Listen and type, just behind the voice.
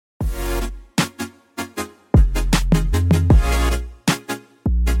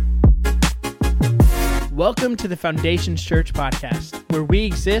Welcome to the Foundations Church podcast, where we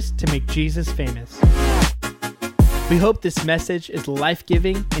exist to make Jesus famous. We hope this message is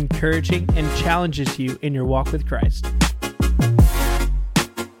life-giving, encouraging, and challenges you in your walk with Christ.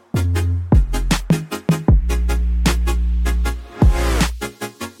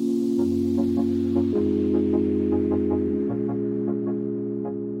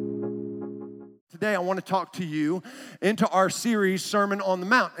 Today, I want to talk to you into our series, Sermon on the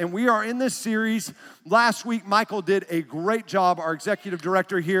Mount. And we are in this series. Last week, Michael did a great job, our executive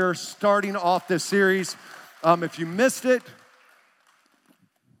director here, starting off this series. If you missed it,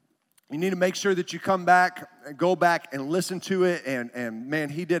 you need to make sure that you come back, and go back and listen to it. And man,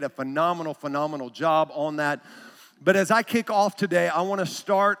 he did a phenomenal job on that. But as I kick off today, I want to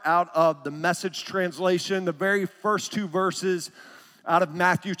start out of the Message translation, the very first two verses out of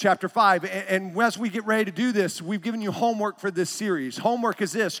Matthew chapter 5. And as we get ready to do this, we've given you homework for this series. Homework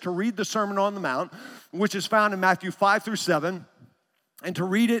is this: to read the Sermon on the Mount, which is found in Matthew 5 through 7, and to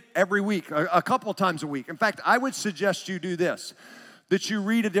read it every week, a couple of times a week. In fact, I would suggest you do this, that you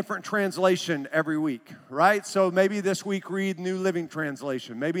read a different translation every week, right? So maybe this week read New Living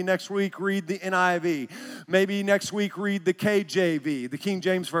Translation. Maybe next week read the NIV. Maybe next week read the KJV, the King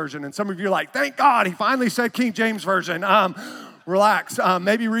James Version. And some of you are like, thank God he finally said King James Version. Relax.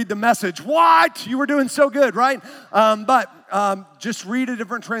 Maybe read the Message. What? You were doing so good, right? But just read a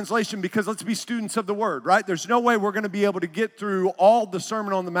different translation, because let's be students of the Word, right? There's no way we're going to be able to get through all the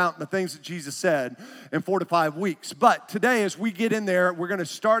Sermon on the Mount and the things that Jesus said in 4 to 5 weeks. But today, as we get in there, we're going to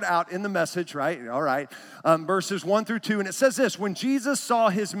start out in the Message, right? All right. Verses 1 through 2. And it says this: when Jesus saw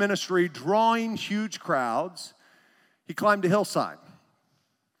his ministry drawing huge crowds, he climbed a hillside.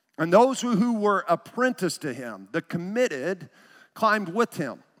 And those who were apprenticed to him, the committed, climbed with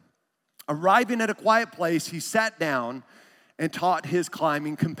him. Arriving at a quiet place, he sat down and taught his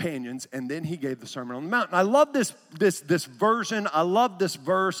climbing companions, and then he gave the Sermon on the Mount. And I love this version. I love this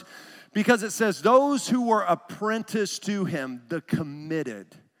verse because it says, those who were apprenticed to him, the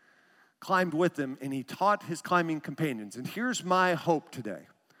committed, climbed with him, and he taught his climbing companions. And here's my hope today,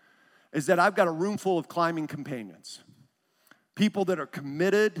 is that I've got a room full of climbing companions, people that are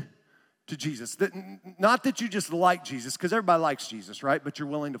committed to Jesus. Not that you just like Jesus, because everybody likes Jesus, right? But you're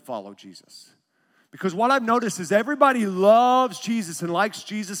willing to follow Jesus. Because what I've noticed is everybody loves Jesus and likes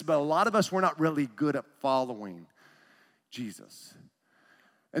Jesus, but a lot of us, we're not really good at following Jesus.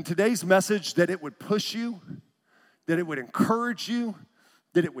 And today's message, that it would push you, that it would encourage you,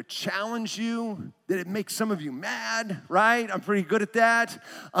 that it would challenge you, that it makes some of you mad, right? I'm pretty good at that.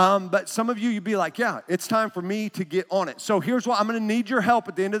 But some of you, you'd be like, yeah, it's time for me to get on it. So here's what I'm going to need your help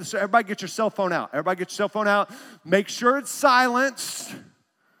at the end of this. Everybody get your cell phone out. Everybody get your cell phone out. Make sure it's silenced.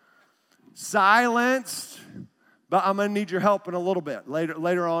 Silenced. But I'm going to need your help in a little bit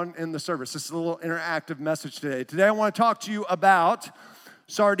later on in the service. This is a little interactive message today. Today I want to talk to you about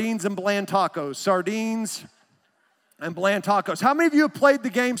sardines and bland tacos. Sardines and bland tacos. How many of you have played the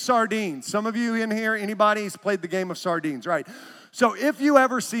game Sardines? Some of you in here, anybody's played the game of Sardines, right? So if you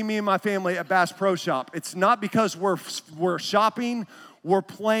ever see me and my family at Bass Pro Shop, it's not because we're shopping, we're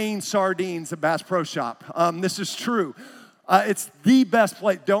playing sardines at Bass Pro Shop. This is true. It's the best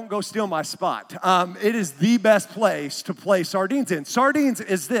place. Don't go steal my spot. It is the best place to play sardines in. Sardines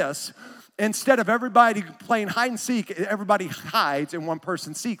is this: instead of everybody playing hide and seek, everybody hides and one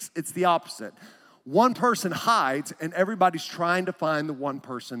person seeks. It's the opposite. One person hides, and everybody's trying to find the one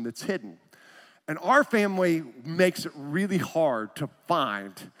person that's hidden. And our family makes it really hard to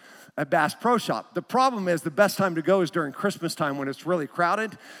find a Bass Pro Shop. The problem is, the best time to go is during Christmas time when it's really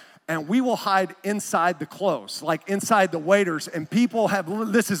crowded, and we will hide inside the clothes, like inside the waiters, and people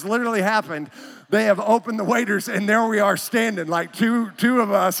have, this has literally happened, they have opened the waiters, and there we are standing, like two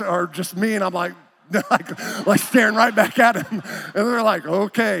of us are just me, and I'm like staring right back at him. And they're like,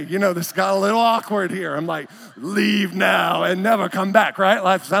 okay, this got a little awkward here. I'm like, leave now and never come back, right?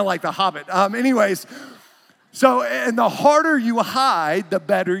 I sound like the Hobbit. Anyways, so, and the harder you hide, the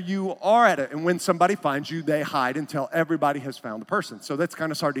better you are at it. And when somebody finds you, they hide until everybody has found the person. So that's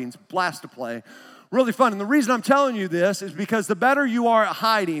kind of Sardines. Blast to play. Really fun. And the reason I'm telling you this is because the better you are at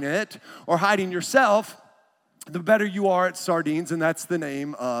hiding it, or hiding yourself, the better you are at Sardines, and that's the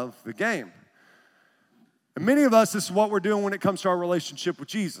name of the game. And many of us, this is what we're doing when it comes to our relationship with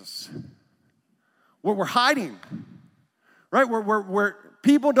Jesus. We're hiding, right?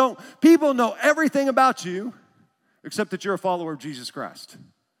 People know everything about you except that you're a follower of Jesus Christ.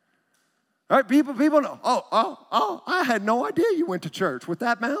 All right? People know, I had no idea you went to church with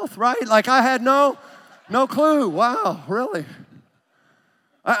that mouth, right? Like I had no clue. Wow, really?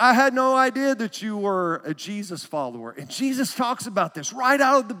 I had no idea that you were a Jesus follower. And Jesus talks about this right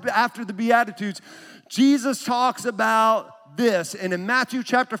after the Beatitudes. Jesus talks about this. And in Matthew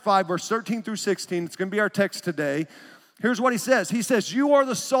chapter 5, verse 13 through 16, it's going to be our text today. Here's what he says. He says, you are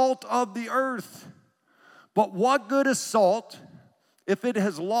the salt of the earth. But what good is salt if it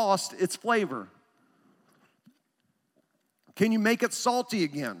has lost its flavor? Can you make it salty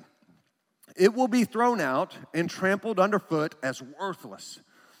again? It will be thrown out and trampled underfoot as worthless.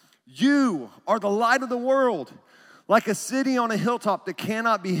 You are the light of the world, like a city on a hilltop that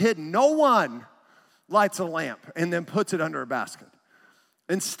cannot be hidden. No one lights a lamp and then puts it under a basket.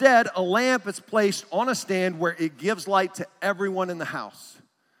 Instead, a lamp is placed on a stand where it gives light to everyone in the house.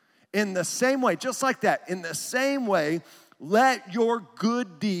 In the same way, just like that, in the same way, let your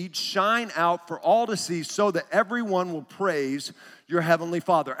good deeds shine out for all to see so that everyone will praise your heavenly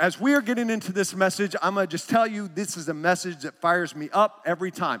Father. As we are getting into this message, I'm going to just tell you this is a message that fires me up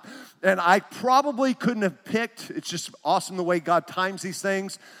every time. And I probably couldn't have picked, it's just awesome the way God times these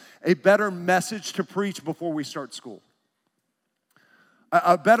things, a better message to preach before we start school.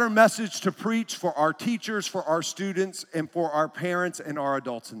 A better message to preach for our teachers, for our students, and for our parents and our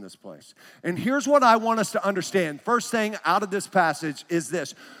adults in this place. And here's what I want us to understand. First thing out of this passage is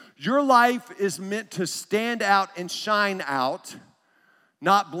this. Your life is meant to stand out and shine out,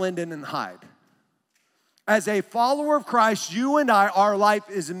 not blend in and hide. As a follower of Christ, you and I, our life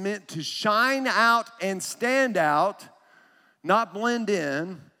is meant to shine out and stand out, not blend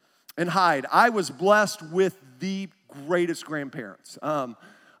in and hide. I was blessed with the greatest grandparents.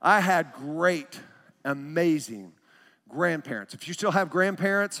 I had great, amazing grandparents. If you still have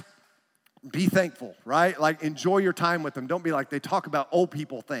grandparents, be thankful, right? Like, enjoy your time with them. Don't be like, they talk about old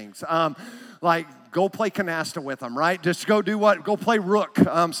people things. Like, go play canasta with them, right? Just go do what? Go play rook.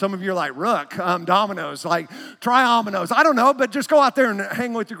 Some of you are like, rook, dominoes, like, try ominoes. I don't know, but just go out there and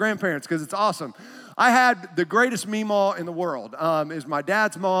hang with your grandparents because it's awesome. I had the greatest Meemaw in the world. Is my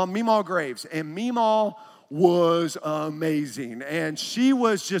dad's mom, Meemaw Graves. And Meemaw was amazing. And she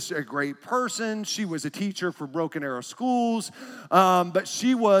was just a great person. She was a teacher for Broken Arrow schools, but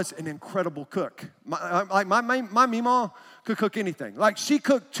she was an incredible cook. My Meemaw could cook anything. Like, she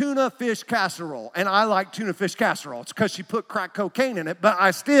cooked tuna fish casserole, and I like tuna fish casserole. It's because she put crack cocaine in it, but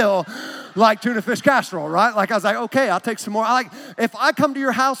I still like tuna fish casserole, right? Like, I was like, okay, I'll take some more. If I come to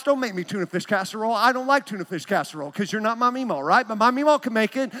your house, don't make me tuna fish casserole. I don't like tuna fish casserole because you're not my Meemaw, right? But my Meemaw can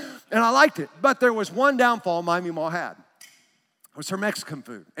make it, and I liked it. But there was one downfall my Meemaw had. It was her Mexican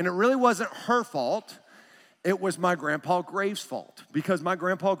food, and it really wasn't her fault. It was my Grandpa Graves' fault because my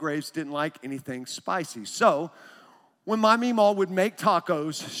Grandpa Graves didn't like anything spicy. So when my Meemaw would make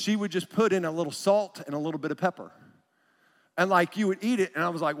tacos, she would just put in a little salt and a little bit of pepper. And like, you would eat it, and I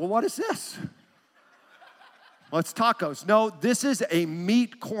was like, well, what is this? Well, it's tacos. No, this is a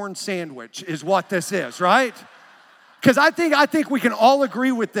meat corn sandwich is what this is, right? Because I think we can all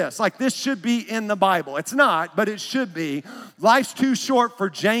agree with this. Like, this should be in the Bible. It's not, but it should be. Life's too short for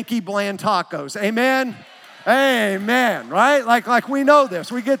janky, bland tacos. Amen? Amen, right? Like we know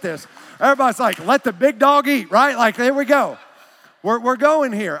this. We get this. Everybody's like, let the big dog eat, right? Like, there we go. We're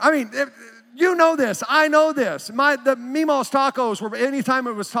going here. I mean, you know this. I know this. The Meemaw's tacos were, anytime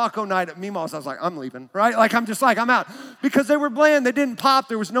it was taco night at Meemaw's, I was like, I'm leaving, right? Like, I'm out. Because they were bland. They didn't pop.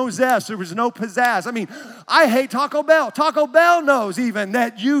 There was no zest. There was no pizzazz. I mean, I hate Taco Bell. Taco Bell knows even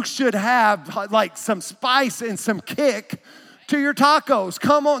that you should have, like, some spice and some kick to your tacos.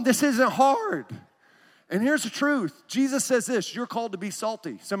 Come on. This isn't hard. And here's the truth. Jesus says this, you're called to be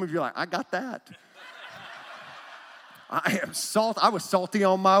salty. Some of you are like, I got that. I am salt. I was salty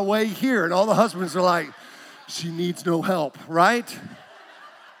on my way here. And all the husbands are like, she needs no help, right?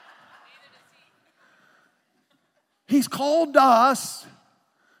 He's called us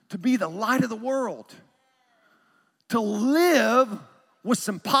to be the light of the world, to live with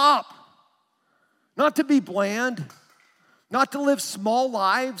some pop, not to be bland, not to live small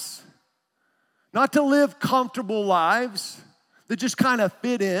lives, not to live comfortable lives that just kind of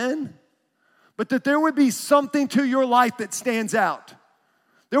fit in, but that there would be something to your life that stands out.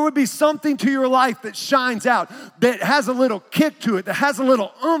 There would be something to your life that shines out, that has a little kick to it, that has a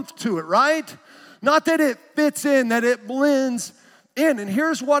little oomph to it, right? Not that it fits in, that it blends in. And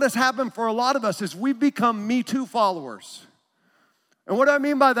here's what has happened for a lot of us is we've become Me Too followers. And what do I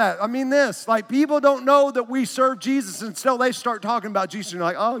mean by that? I mean this, like, people don't know that we serve Jesus until they start talking about Jesus. And you're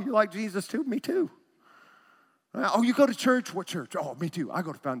like, oh, you like Jesus too? Me too. Oh, you go to church? What church? Oh, me too. I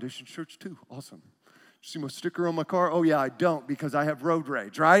go to Foundation Church too. Awesome. You see my sticker on my car? Oh, yeah, I don't because I have road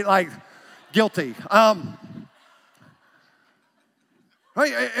rage, right? Like, guilty. Right?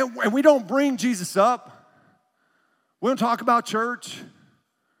 And we don't bring Jesus up. We don't talk about church.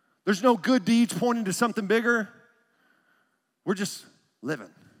 There's no good deeds pointing to something bigger. We're just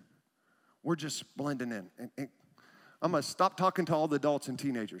living. We're just blending in. And I'm going to stop talking to all the adults and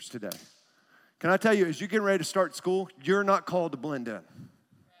teenagers today. Can I tell you, as you get ready to start school, you're not called to blend in.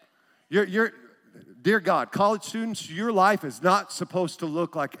 Dear God, college students, your life is not supposed to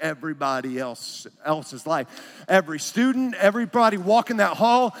look like everybody else's life. Every student, everybody walking that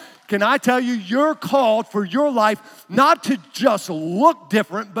hall, can I tell you, you're called for your life not to just look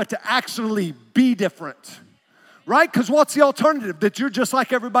different, but to actually be different. Right? Because what's the alternative? That you're just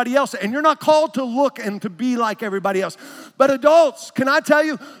like everybody else. And you're not called to look and to be like everybody else. But adults, can I tell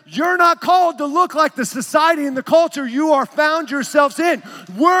you, you're not called to look like the society and the culture you are found yourselves in.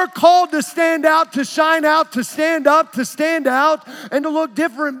 We're called to stand out, to shine out, to stand up, to stand out, and to look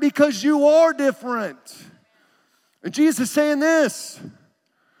different because you are different. And Jesus is saying this,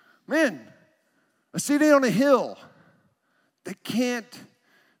 man, a city on a hill that can't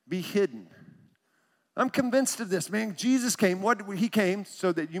be hidden. I'm convinced of this, man. Jesus came, he came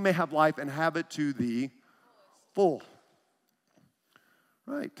so that you may have life and have it to the full.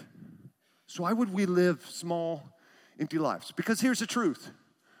 Right. So why would we live small, empty lives? Because here's the truth.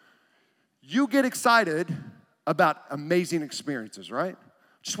 You get excited about amazing experiences, right?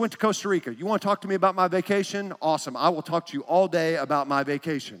 Just went to Costa Rica. You want to talk to me about my vacation? Awesome. I will talk to you all day about my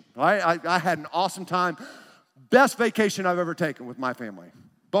vacation, right? I had an awesome time. Best vacation I've ever taken with my family.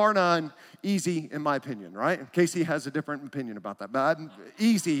 Bar none, easy in my opinion, right? Casey has a different opinion about that, but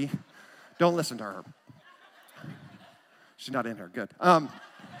easy, don't listen to her. She's not in here, good.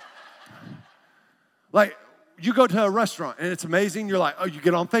 Like, you go to a restaurant and it's amazing. You're like, oh, you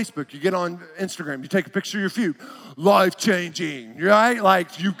get on Facebook, you get on Instagram, you take a picture of your food. Life-changing, right?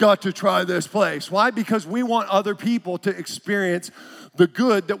 Like, you've got to try this place. Why? Because we want other people to experience the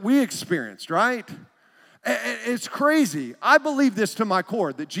good that we experienced, right? It's crazy. I believe this to my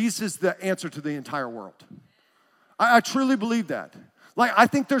core, that Jesus is the answer to the entire world. I truly believe that. Like, I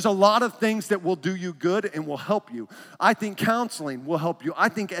think there's a lot of things that will do you good and will help you. I think counseling will help you. I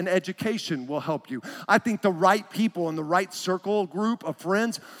think an education will help you. I think the right people and the right circle group of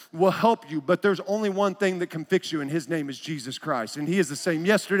friends will help you. But there's only one thing that can fix you, and his name is Jesus Christ. And he is the same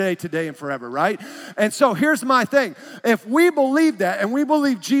yesterday, today, and forever, right? And so here's my thing. If we believe that and we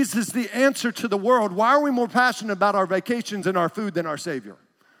believe Jesus is the answer to the world, why are we more passionate about our vacations and our food than our Savior?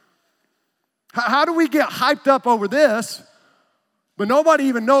 How do we get hyped up over this? But nobody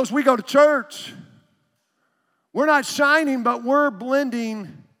even knows we go to church. We're not shining, but we're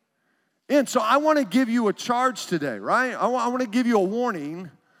blending in. So I want to give you a charge today, right? I want to give you a warning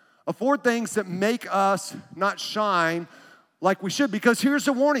of 4 things that make us not shine like we should. Because here's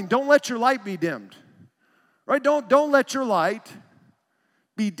the warning. Don't let your light be dimmed. Right? Don't let your light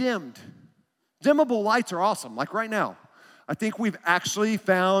be dimmed. Dimmable lights are awesome, like right now. I think we've actually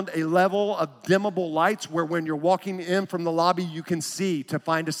found a level of dimmable lights where when you're walking in from the lobby, you can see to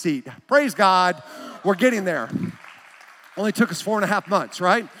find a seat. Praise God, we're getting there. Only took us 4.5 months,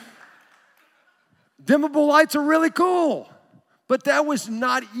 right? Dimmable lights are really cool, but that was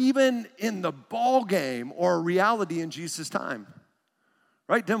not even in the ball game or reality in Jesus' time,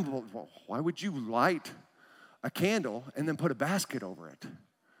 right? Dimmable, well, why would you light a candle and then put a basket over it?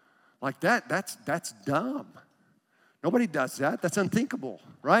 Like that's dumb. Nobody does that. That's unthinkable,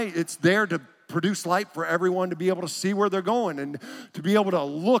 right? It's there to produce light for everyone to be able to see where they're going and to be able to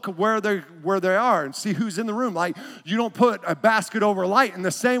look where they are and see who's in the room. Like, you don't put a basket over a light. In the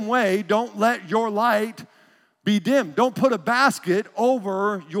same way, don't let your light be dim. Don't put a basket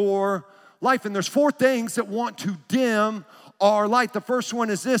over your life. And there's 4 things that want to dim our light. The first one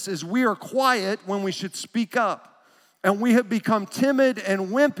is this, is we are quiet when we should speak up. And we have become timid and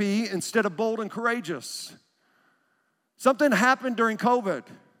wimpy instead of bold and courageous. Something happened during COVID.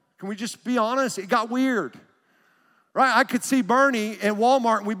 Can we just be honest? It got weird, right? I could see Bernie in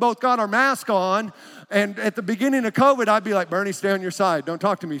Walmart, and we both got our mask on, and at the beginning of COVID, I'd be like, Bernie, stay on your side. Don't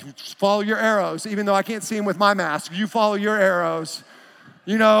talk to me. Just follow your arrows, even though I can't see him with my mask. You follow your arrows.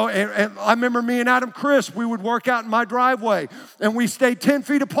 You know, and I remember me and Adam Chris, we would work out in my driveway, and we stayed 10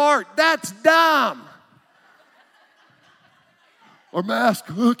 feet apart. That's dumb. Or mask,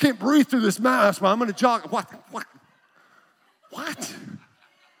 I can't breathe through this mask, but I'm going to jog. What?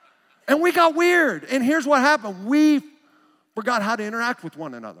 And we got weird. And here's what happened. We forgot how to interact with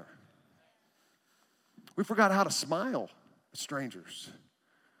one another. We forgot how to smile at strangers.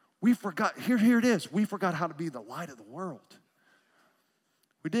 We forgot, here it is. We forgot how to be the light of the world.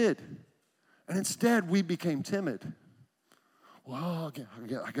 We did. And instead, we became timid. Well,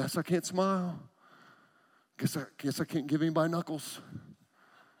 I guess I can't smile. Guess I can't give anybody knuckles.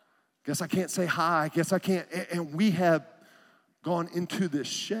 Guess I can't say hi. Guess I can't. And we have gone into this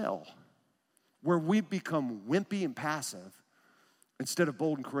shell where we've become wimpy and passive instead of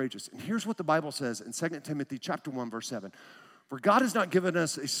bold and courageous. And here's what the Bible says in 2 Timothy chapter 1, verse 7. For God has not given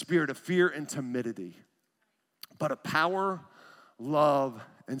us a spirit of fear and timidity, but of power, love,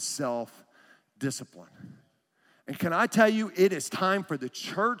 and self-discipline. And can I tell you, it is time for the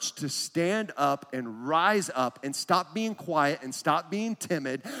church to stand up and rise up and stop being quiet and stop being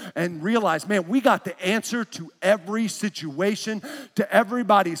timid and realize, man, we got the answer to every situation, to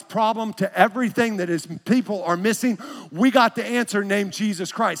everybody's problem, to everything that is people are missing. We got the answer named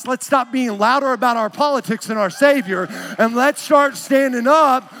Jesus Christ. Let's stop being louder about our politics and our Savior, and let's start standing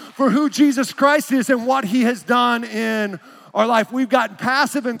up for who Jesus Christ is and what He has done in our life. We've gotten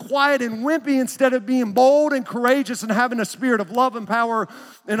passive and quiet and wimpy instead of being bold and courageous and having a spirit of love and power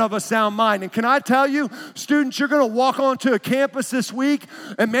and of a sound mind. And can I tell you, students, you're going to walk onto a campus this week,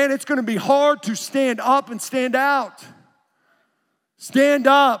 and man, it's going to be hard to stand up and stand out. Stand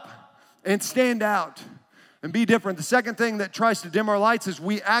up and stand out and be different. The second thing that tries to dim our lights is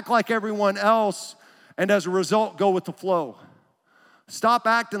we act like everyone else and as a result go with the flow. Stop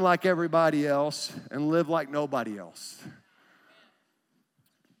acting like everybody else and live like nobody else.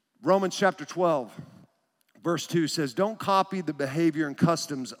 Romans chapter 12, verse 2 says, don't copy the behavior and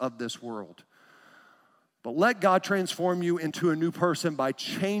customs of this world, but let God transform you into a new person by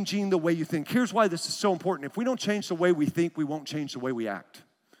changing the way you think. Here's why this is so important. If we don't change the way we think, we won't change the way we act.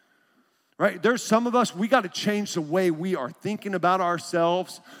 Right? There's some of us, we got to change the way we are thinking about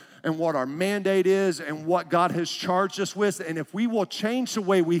ourselves and what our mandate is and what God has charged us with. And if we will change the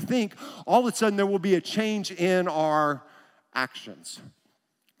way we think, all of a sudden there will be a change in our actions.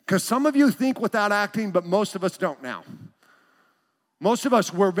 Because some of you think without acting, but most of us don't now. Most of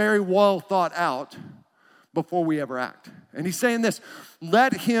us were very well thought out before we ever act. And he's saying this,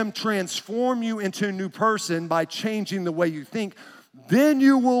 let Him transform you into a new person by changing the way you think. Then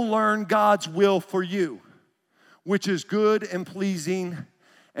you will learn God's will for you, which is good and pleasing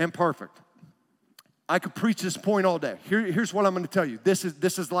and perfect. I could preach this point all day. Here's what I'm going to tell you. This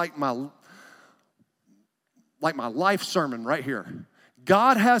is like my life sermon right here.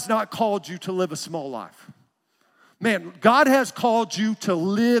 God has not called you to live a small life. Man, God has called you to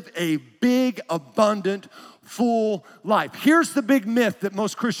live a big, abundant, full life. Here's the big myth that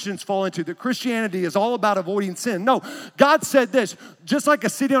most Christians fall into, that Christianity is all about avoiding sin. No, God said this, just like a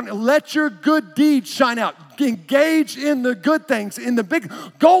city on, let your good deeds shine out. Engage in the good things, in the big,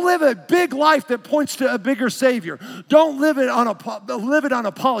 go live a big life that points to a bigger Savior. Don't live it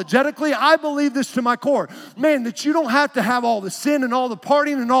unapologetically. I believe this to my core. Man, that you don't have to have all the sin and all the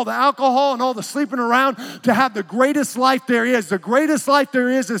partying and all the alcohol and all the sleeping around to have the greatest life there is. The greatest life there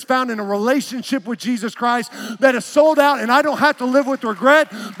is found in a relationship with Jesus Christ that is sold out, and I don't have to live with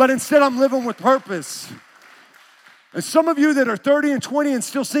regret, but instead I'm living with purpose. And some of you that are 30 and 20 and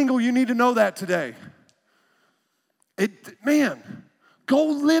still single, you need to know that today. Man, go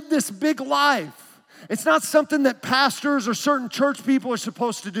live this big life. It's not something that pastors or certain church people are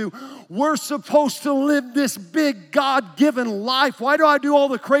supposed to do. We're supposed to live this big God-given life. Why do I do all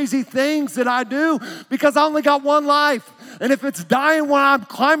the crazy things that I do? Because I only got one life. And if it's dying when I'm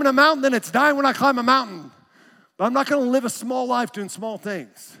climbing a mountain, then it's dying when I climb a mountain. But I'm not going to live a small life doing small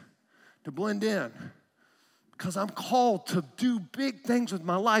things to blend in. Because I'm called to do big things with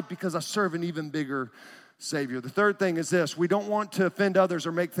my life because I serve an even bigger Savior. The third thing is this. We don't want to offend others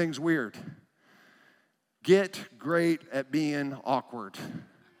or make things weird. Get great at being awkward.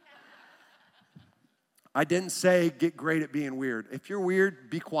 I didn't say get great at being weird. If you're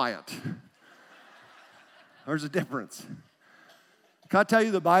weird, be quiet. There's a difference. Can I tell you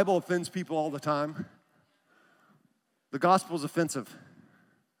the Bible offends people all the time? The gospel is offensive.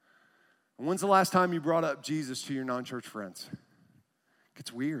 And when's the last time you brought up Jesus to your non-church friends? It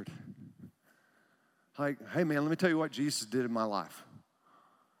gets weird. Like, hey man, let me tell you what Jesus did in my life.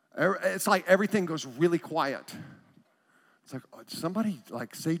 It's like everything goes really quiet. It's like, somebody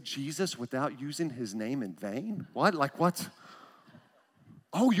like say Jesus without using His name in vain? What? Like what?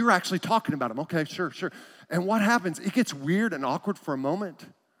 Oh, you're actually talking about Him. Okay, sure. And what happens? It gets weird and awkward for a moment,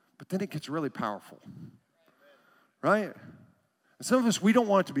 but then it gets really powerful. Right? And some of us, we don't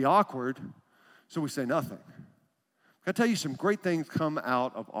want it to be awkward, so we say nothing. I'll tell you some great things come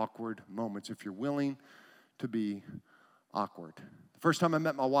out of awkward moments if you're willing to be awkward. The first time I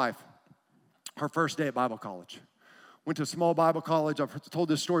met my wife, her first day at Bible college. Went to a small Bible college. I've told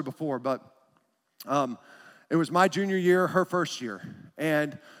this story before, but it was my junior year, her first year.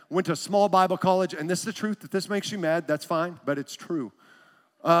 And went to a small Bible college, and this is the truth. If this makes you mad, that's fine, but it's true.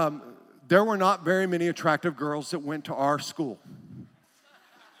 There were not very many attractive girls that went to our school.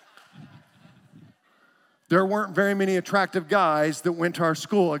 There weren't very many attractive guys that went to our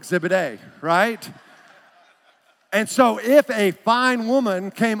school, Exhibit A, right? And so if a fine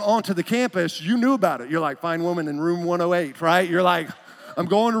woman came onto the campus, you knew about it. You're like, fine woman in room 108, right? You're like, I'm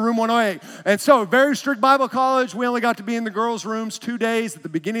going to room 108. And so very strict Bible college. We only got to be in the girls' rooms 2 days at the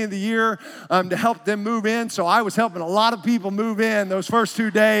beginning of the year to help them move in. So I was helping a lot of people move in those first 2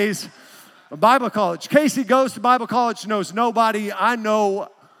 days of Bible college. Casey goes to Bible college, knows nobody. I know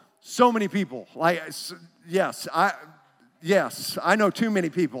so many people. Like, yes, I know too many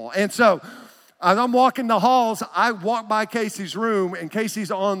people. And so as I'm walking the halls, I walk by Casey's room, and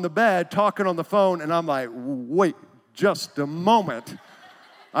Casey's on the bed talking on the phone, and I'm like, wait just a moment.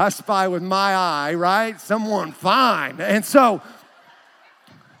 I spy with my eye, right? Someone fine. And so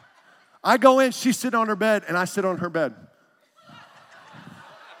I go in, she's sitting on her bed, and I sit on her bed.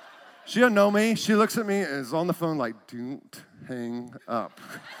 She doesn't know me. She looks at me and is on the phone like, don't hang up.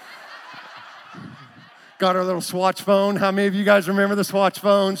 Got her little Swatch phone. How many of you guys remember the Swatch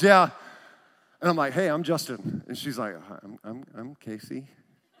phones? Yeah. And I'm like, hey, I'm Justin. And she's like, I'm Casey.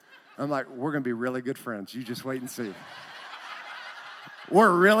 I'm like, we're going to be really good friends. You just wait and see.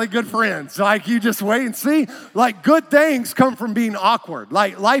 We're really good friends. Like, you just wait and see. Like, good things come from being awkward.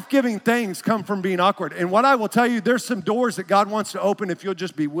 Like, life-giving things come from being awkward. And what I will tell you, there's some doors that God wants to open if you'll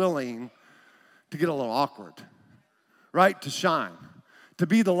just be willing to get a little awkward, right? To shine, to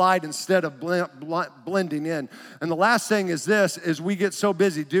be the light instead of blending in. And the last thing is this, is we get so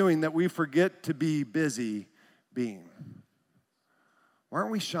busy doing that we forget to be busy being. Why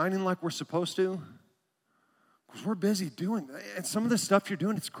aren't we shining like we're supposed to? Because we're busy doing, and some of the stuff you're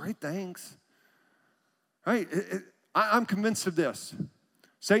doing, it's great things, right? I'm convinced of this.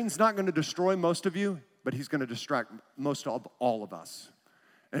 Satan's not going to destroy most of you, but he's going to distract most of all of us.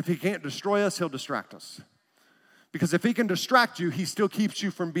 And if he can't destroy us, he'll distract us. Because if he can distract you, he still keeps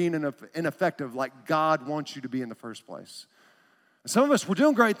you from being ineffective like God wants you to be in the first place. And some of us, we're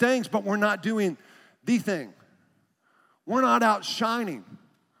doing great things, but we're not doing the thing. We're not out shining.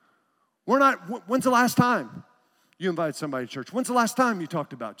 When's the last time you invited somebody to church? When's the last time you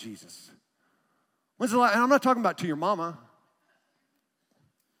talked about Jesus? And I'm not talking about to your mama.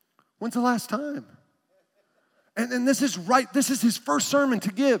 When's the last time? And this is right, this is his first sermon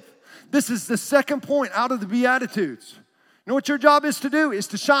to give. This is the second point out of the Beatitudes. You know what your job is to do? Is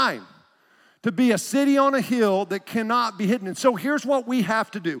to shine. To be a city on a hill that cannot be hidden. And so here's what we have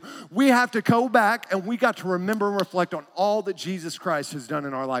to do. We have to go back and we got to remember and reflect on all that Jesus Christ has done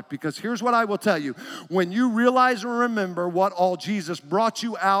in our life. Because here's what I will tell you. When you realize and remember what all Jesus brought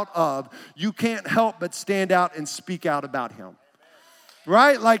you out of, you can't help but stand out and speak out about him.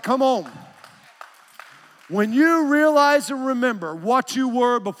 Right? Like, come on. When you realize and remember what you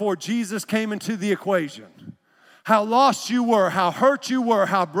were before Jesus came into the equation, how lost you were, how hurt you were,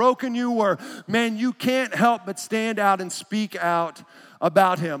 how broken you were, man, you can't help but stand out and speak out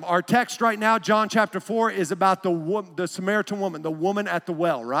about him. Our text right now, John chapter 4, is about the Samaritan woman, the woman at the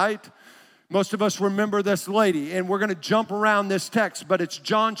well, right? Most of us remember this lady, and we're going to jump around this text, but it's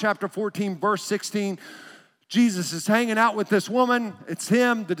John chapter 14, verse 16. Jesus is hanging out with this woman. It's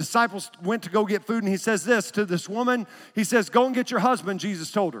him. The disciples went to go get food, and he says this to this woman. He says, go and get your husband, Jesus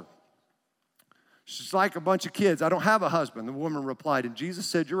told her. She's like a bunch of kids. I don't have a husband. The woman replied, and Jesus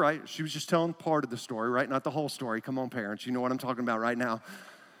said, you're right. She was just telling part of the story, right? Not the whole story. Come on, parents. You know what I'm talking about right now.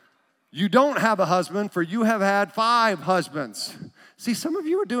 You don't have a husband, for you have had 5 husbands. See, some of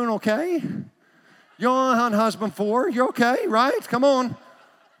you are doing okay. You're on husband 4. You're okay, right? Come on.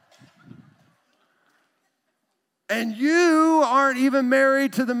 And you aren't even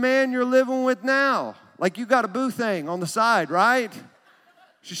married to the man you're living with now. Like you got a boo thing on the side, right?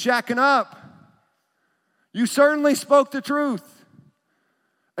 She's shacking up. You certainly spoke the truth.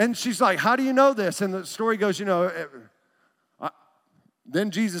 And she's like, how do you know this? And the story goes,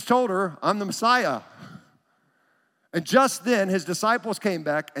 then Jesus told her, I'm the Messiah. And just then his disciples came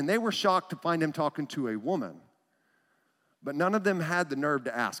back and they were shocked to find him talking to a woman. But none of them had the nerve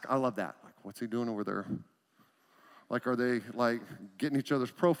to ask. I love that. Like, what's he doing over there? Like, are they, like, getting each other's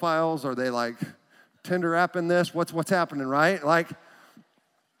profiles? Are they, like, Tinder apping this? What's happening, right? Like,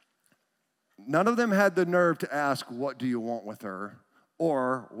 none of them had the nerve to ask, what do you want with her?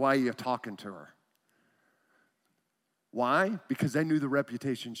 Or, why are you talking to her? Why? Because they knew the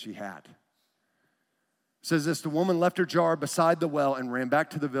reputation she had. It says this, the woman left her jar beside the well and ran back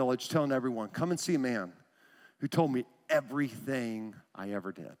to the village, telling everyone, come and see a man who told me everything I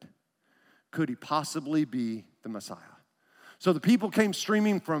ever did. Could he possibly be the Messiah? So the people came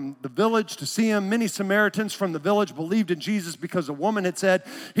streaming from the village to see him. Many Samaritans from the village believed in Jesus because a woman had said,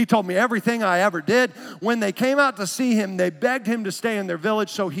 he told me everything I ever did. When they came out to see him, they begged him to stay in their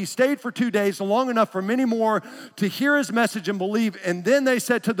village. So he stayed for 2 days, long enough for many more to hear his message and believe. And then they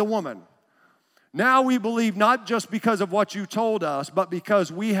said to the woman, Now we believe not just because of what you told us, but because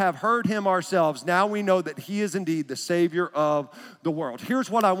we have heard him ourselves. Now we know that he is indeed the Savior of the world. Here's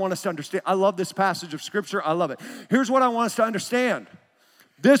what I want us to understand. I love this passage of Scripture. I love it. Here's what I want us to understand.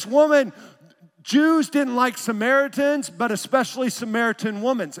 This woman, Jews didn't like Samaritans, but especially Samaritan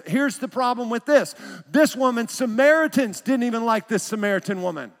women. Here's the problem with this. This woman, Samaritans didn't even like this Samaritan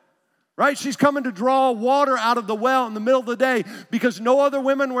woman. Right? She's coming to draw water out of the well in the middle of the day because no other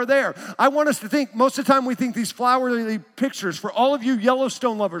women were there. I want us to think, most of the time we think these flowery pictures. For all of you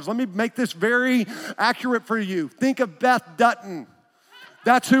Yellowstone lovers, let me make this very accurate for you. Think of Beth Dutton.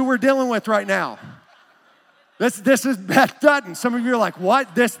 That's who we're dealing with right now. This is Beth Dutton. Some of you are like,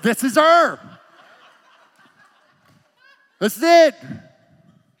 what? This is her. This is it.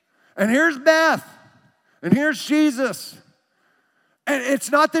 And here's Beth. And here's Jesus. And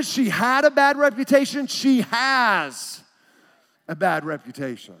it's not that she had a bad reputation, she has a bad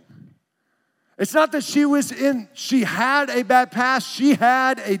reputation. It's not that she had a bad past, she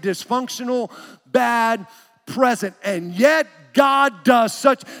had a dysfunctional, bad present. And yet God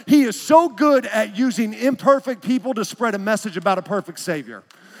he is so good at using imperfect people to spread a message about a perfect Savior.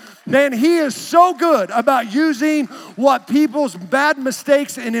 Man, he is so good about using what people's bad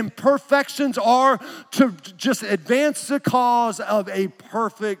mistakes and imperfections are to just advance the cause of a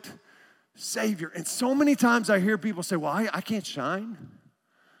perfect Savior. And so many times I hear people say, well, I can't shine.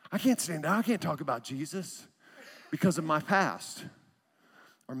 I can't stand out. I can't talk about Jesus because of my past.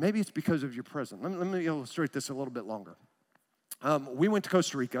 Or maybe it's because of your present. Let me illustrate this a little bit longer. We went to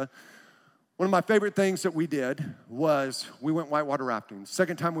Costa Rica. One of my favorite things that we did was we went whitewater rafting.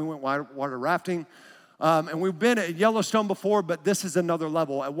 Second time we went whitewater rafting. And we've been at Yellowstone before, but this is another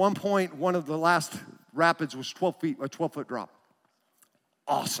level. At one point, one of the last rapids was 12 feet, a 12-foot drop.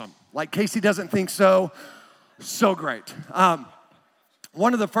 Awesome. Like Casey doesn't think so. So great.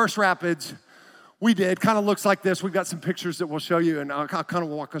 One of the first rapids we did kind of looks like this. We've got some pictures that we'll show you, and I'll kind of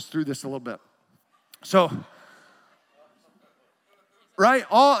walk us through this a little bit. So, right?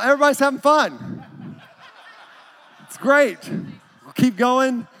 Everybody's having fun. It's great. We'll keep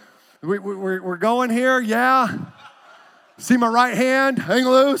going. We're going here, yeah. See my right hand? Hang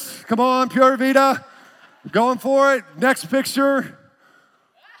loose. Come on, Pura Vida. Going for it. Next picture.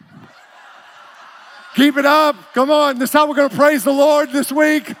 Keep it up. Come on. This is how we're going to praise the Lord this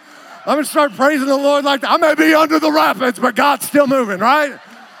week. I'm going to start praising the Lord like that. I may be under the rapids, but God's still moving, right?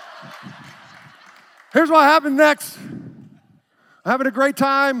 Here's what happened next. Having a great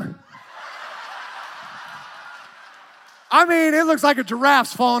time. I mean, it looks like a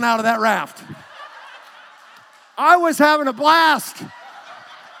giraffe's falling out of that raft. I was having a blast.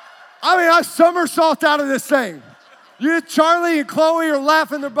 I mean, I somersaulted out of this thing. Charlie and Chloe are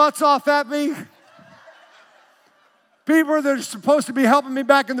laughing their butts off at me. People that are supposed to be helping me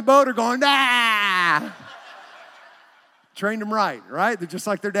back in the boat are going, ah. Trained them right? They're just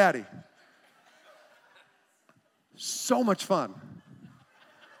like their daddy. So much fun.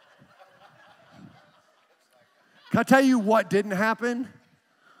 Can I tell you what didn't happen?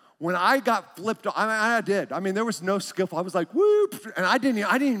 When I got flipped, I did. I mean, there was no skill. I was like, whoop, and I didn't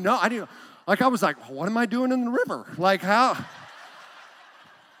even know. I was like, what am I doing in the river? Like, how?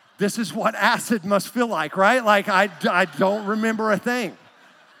 This is what acid must feel like, right? Like, I don't remember a thing.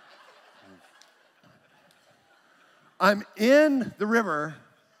 I'm in the river,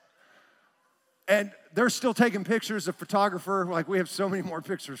 and they're still taking pictures. The photographer, like, we have so many more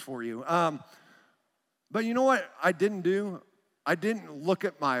pictures for you. But you know what I didn't do? I didn't look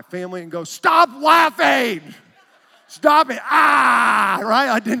at my family and go, stop laughing. Stop it. Right?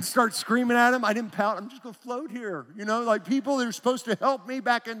 I didn't start screaming at them. I didn't pout. I'm just going to float here. Like people that are supposed to help me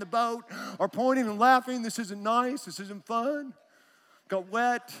back in the boat are pointing and laughing. This isn't nice. This isn't fun. Got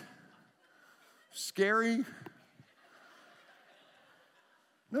wet. Scary.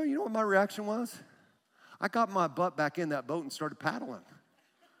 No, you know what my reaction was? I got my butt back in that boat and started paddling.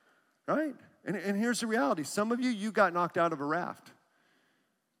 Right? And here's the reality. Some of you got knocked out of a raft.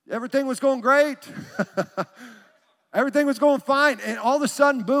 Everything was going great. Everything was going fine. And all of a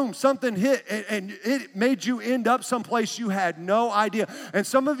sudden, boom, something hit. And it made you end up someplace you had no idea. And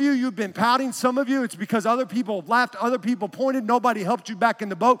some of you, you've been pouting. Some of you, it's because other people laughed, other people pointed. Nobody helped you back in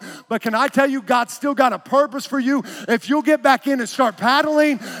the boat. But can I tell you, God's still got a purpose for you. If you'll get back in and start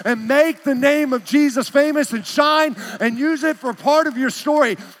paddling and make the name of Jesus famous and shine and use it for part of your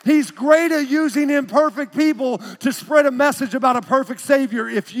story. He's great at using imperfect people to spread a message about a perfect Savior.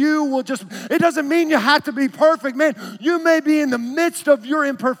 If you will just, it doesn't mean you have to be perfect, man. You may be in the midst of your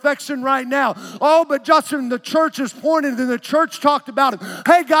imperfection right now. Oh, but Justin, the church is pointed and the church talked about it.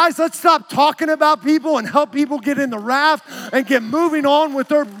 Hey guys, let's stop talking about people and help people get in the raft and get moving on with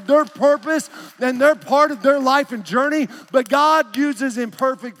their purpose and their part of their life and journey. But God uses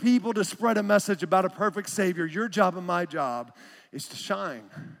imperfect people to spread a message about a perfect Savior. Your job and my job is to shine.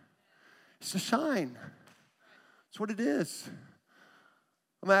 It's to shine. That's what it is.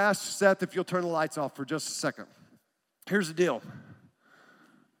 I'm going to ask Seth if you'll turn the lights off for just a second. Here's the deal.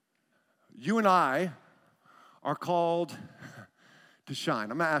 You and I are called to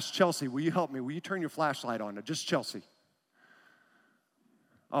shine. I'm going to ask Chelsea, will you help me? Will you turn your flashlight on? Just Chelsea.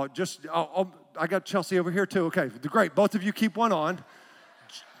 I got Chelsea over here too. Okay, great. Both of you keep one on.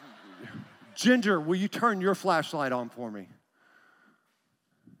 Ginger, will you turn your flashlight on for me?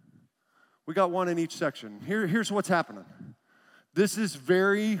 We got one in each section. Here's what's happening. This is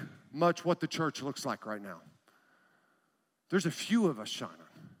very much what the church looks like right now. There's a few of us shining.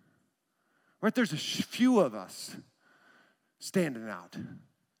 Right? There's a few of us standing out.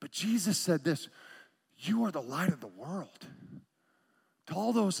 But Jesus said this, you are the light of the world. To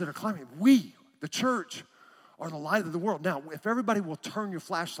all those that are climbing, we, the church, are the light of the world. Now, if everybody will turn your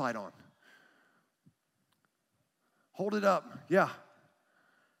flashlight on. Hold it up. Yeah.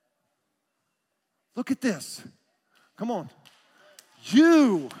 Look at this. Come on.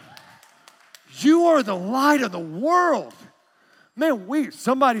 You are the light of the world. Man,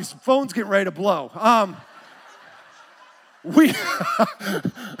 somebody's phone's getting ready to blow. Heard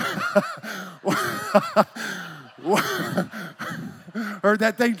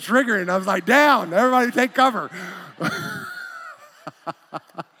that thing triggering. I was like, down. Everybody take cover.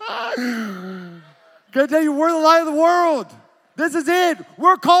 Can I tell you, we're the light of the world. This is it.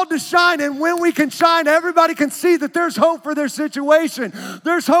 We're called to shine, and when we can shine, everybody can see that there's hope for their situation.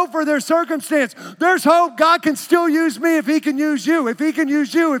 There's hope for their circumstance. There's hope. God can still use me if He can use you. If He can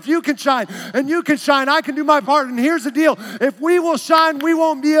use you, if you can shine, and you can shine, I can do my part. And here's the deal. If we will shine, we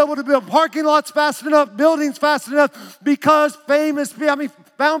won't be able to build parking lots fast enough, buildings fast enough, because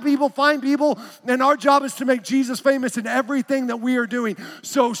found people find people, and our job is to make Jesus famous in everything that we are doing.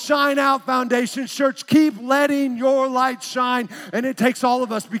 So shine out, Foundation Church. Keep letting your light shine, and it takes all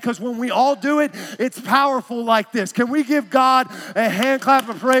of us, because when we all do it, it's powerful like this. Can we give God a hand clap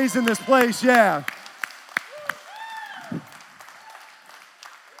of praise in this place? Yeah.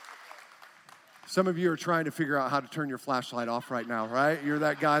 Some of you are trying to figure out how to turn your flashlight off right now, right? You're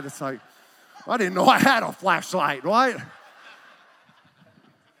that guy that's like, I didn't know I had a flashlight, right?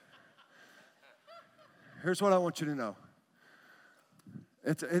 Here's what I want you to know.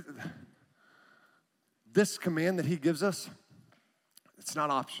 This command that He gives us, it's not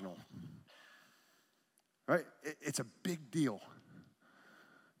optional, right? It's a big deal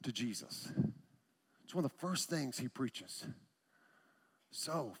to Jesus. It's one of the first things He preaches.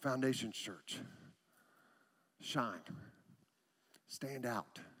 So, Foundation Church, shine, stand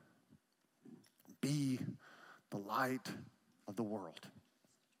out, be the light of the world.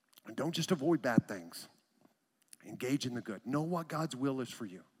 And don't just avoid bad things. Engage in the good. Know what God's will is for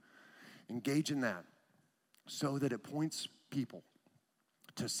you. Engage in that so that it points people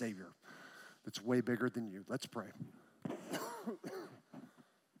to a Savior that's way bigger than you. Let's pray.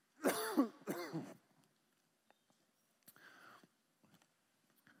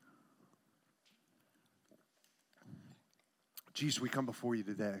 Jesus, we come before you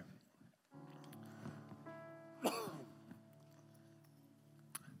today.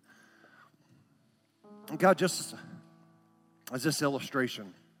 God, just as this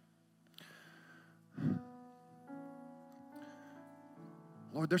illustration,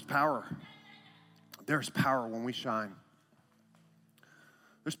 Lord, there's power. There's power when we shine.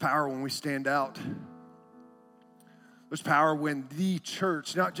 There's power when we stand out. There's power when the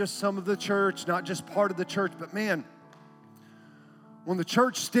church, not just some of the church, not just part of the church, but man, when the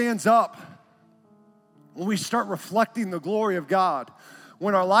church stands up, when we start reflecting the glory of God,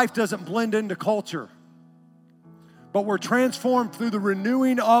 when our life doesn't blend into culture, but we're transformed through the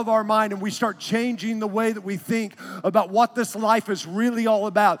renewing of our mind, and we start changing the way that we think about what this life is really all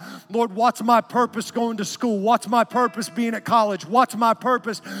about. Lord, what's my purpose going to school? What's my purpose being at college? What's my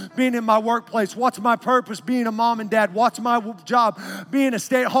purpose being in my workplace? What's my purpose being a mom and dad? What's my job being a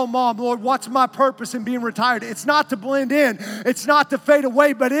stay-at-home mom? Lord, what's my purpose in being retired? It's not to blend in. It's not to fade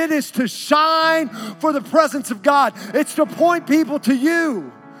away, but it is to shine for the presence of God. It's to point people to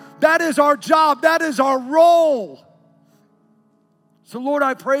you. That is our job. That is our role. So, Lord,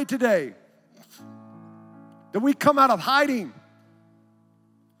 I pray today that we come out of hiding,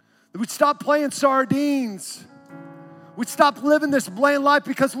 that we'd stop playing sardines, we'd stop living this bland life,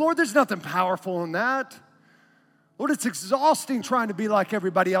 because, Lord, there's nothing powerful in that. Lord, it's exhausting trying to be like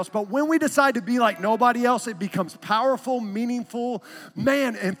everybody else, but when we decide to be like nobody else, it becomes powerful, meaningful,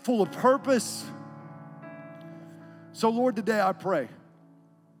 man, and full of purpose. So, Lord, today I pray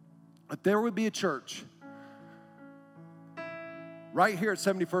that there would be a church right here at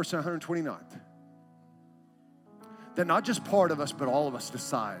 71st and 129th that not just part of us, but all of us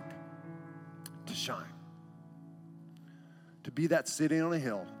decide to shine, to be that city on a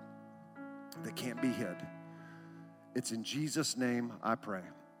hill that can't be hid. It's in Jesus' name I pray.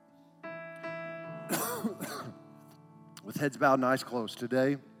 With heads bowed and eyes closed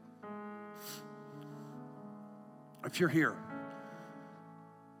today, if you're here,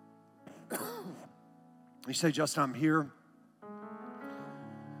 you say, Justin, I'm here.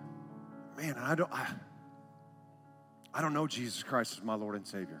 Man, I don't know Jesus Christ as my Lord and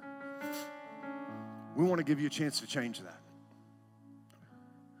Savior. We want to give you a chance to change that.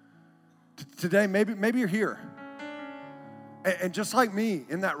 Today, maybe you're here. And just like me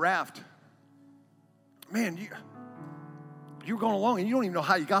in that raft, man, you're going along and you don't even know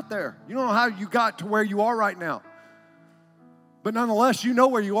how you got there. You don't know how you got to where you are right now. But nonetheless, you know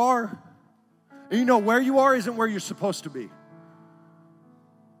where you are. And you know where you are isn't where you're supposed to be.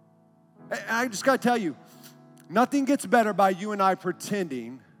 And I just got to tell you, nothing gets better by you and I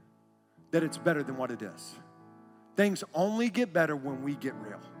pretending that it's better than what it is. Things only get better when we get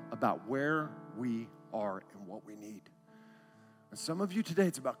real about where we are and what we need. And some of you today,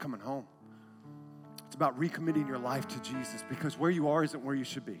 it's about coming home. It's about recommitting your life to Jesus because where you are isn't where you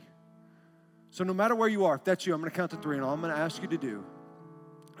should be. So no matter where you are, if that's you, I'm going to count to 3, and all I'm going to ask you to do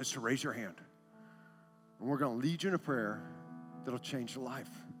is to raise your hand. And we're going to lead you in a prayer that'll change your life.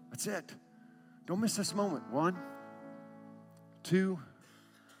 That's it. Don't miss this moment. 1, 2,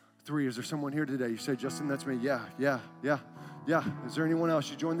 3. Is there someone here today? You say, Justin, that's me. Yeah. Is there anyone else?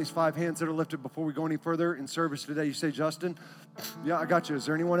 You join these 5 hands that are lifted before we go any further in service today. You say, Justin, yeah, I got you. Is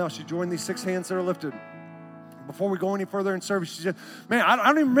there anyone else? You join these 6 hands that are lifted before we go any further in service. You say, man, I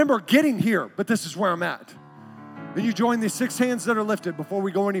don't even remember getting here, but this is where I'm at. And you join these 6 hands that are lifted before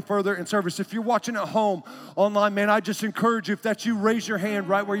we go any further in service. If you're watching at home online, man, I just encourage you, if that's you, raise your hand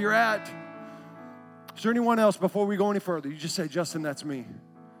right where you're at. Is there anyone else before we go any further? You just say, Justin, that's me.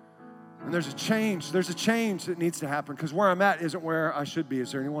 And there's a change that needs to happen because where I'm at isn't where I should be.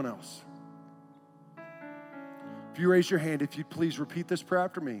 Is there anyone else? If you raise your hand, if you'd please repeat this prayer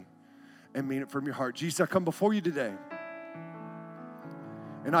after me and mean it from your heart. Jesus, I come before you today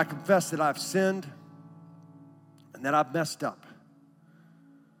and I confess that I've sinned and that I've messed up.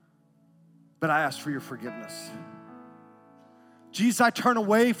 But I ask for your forgiveness. Jesus, I turn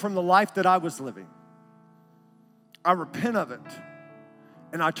away from the life that I was living. I repent of it.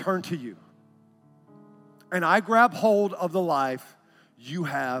 And I turn to you. And I grab hold of the life you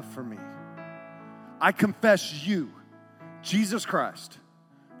have for me. I confess you, Jesus Christ,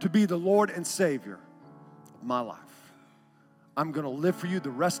 to be the Lord and Savior of my life. I'm going to live for you the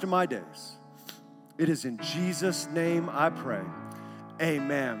rest of my days. It is in Jesus' name I pray.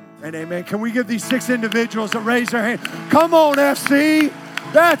 Amen and amen. Can we give these 6 individuals a raise their hand? Come on, FC.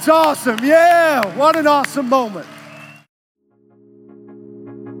 That's awesome. Yeah, what an awesome moment.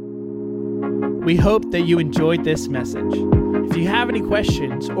 We hope that you enjoyed this message. If you have any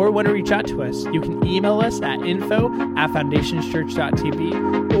questions or want to reach out to us, you can email us at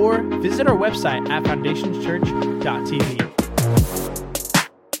info@foundationschurch.tv or visit our website at foundationschurch.tv.